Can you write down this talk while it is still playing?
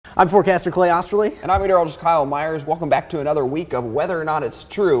I'm forecaster Clay Ostarly. And I'm meteorologist Kyle Myers. Welcome back to another week of Whether or Not It's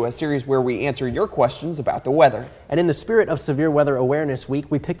True, a series where we answer your questions about the weather. And in the spirit of Severe Weather Awareness Week,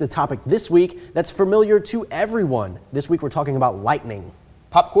 we picked a topic this week that's familiar to everyone. This week we're talking about lightning.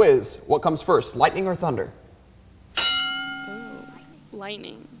 Pop quiz. What comes first, lightning or thunder?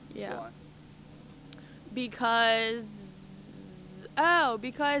 Lightning, yeah. Because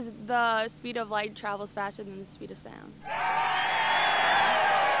the speed of light travels faster than the speed of sound.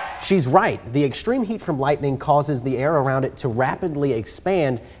 She's right. The extreme heat from lightning causes the air around it to rapidly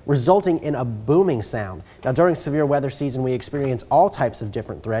expand, resulting in a booming sound. Now, during severe weather season, we experience all types of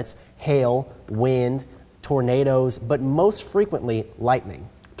different threats: hail, wind, tornadoes, but most frequently lightning.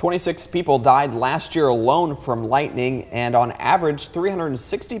 26 people died last year alone from lightning, and on average,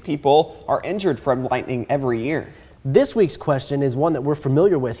 360 people are injured from lightning every year. This week's question is one that we're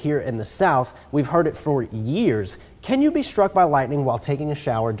familiar with here in the South. We've heard it for years. Can you be struck by lightning while taking a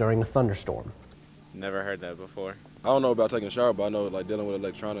shower during a thunderstorm? Never heard that before. I don't know about taking a shower, but I know like dealing with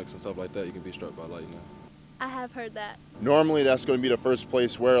electronics and stuff like that, you can be struck by lightning. I have heard that. Normally that's going to be the first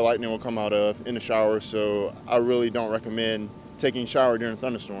place where lightning will come out of, in the shower, so I really don't recommend taking a shower during a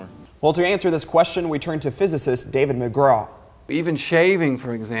thunderstorm. Well, to answer this question, we turn to physicist David McGraw. Even shaving,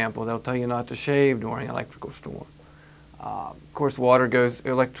 for example, they'll tell you not to shave during an electrical storm. Of course,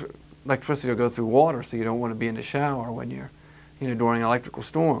 electricity will go through water, so you don't want to be in the shower when you're, during an electrical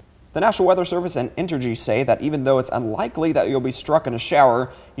storm. The National Weather Service and Entergy say that even though it's unlikely that you'll be struck in a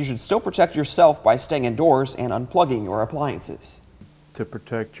shower, you should still protect yourself by staying indoors and unplugging your appliances. To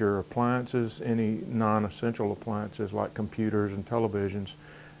protect your appliances, any non-essential appliances like computers and televisions,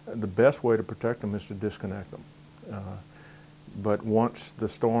 the best way to protect them is to disconnect them. But once the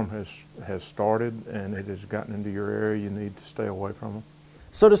storm has started and it has gotten into your area, you need to stay away from them.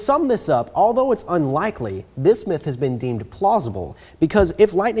 So to sum this up, although it's unlikely, this myth has been deemed plausible, because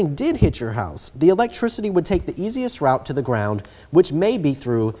if lightning did hit your house, the electricity would take the easiest route to the ground, which may be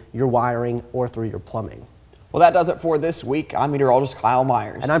through your wiring or through your plumbing. Well, that does it for this week. I'm meteorologist Kyle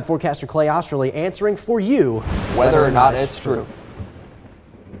Myers. And I'm forecaster Clay Ostarly, answering for you whether or not it's true.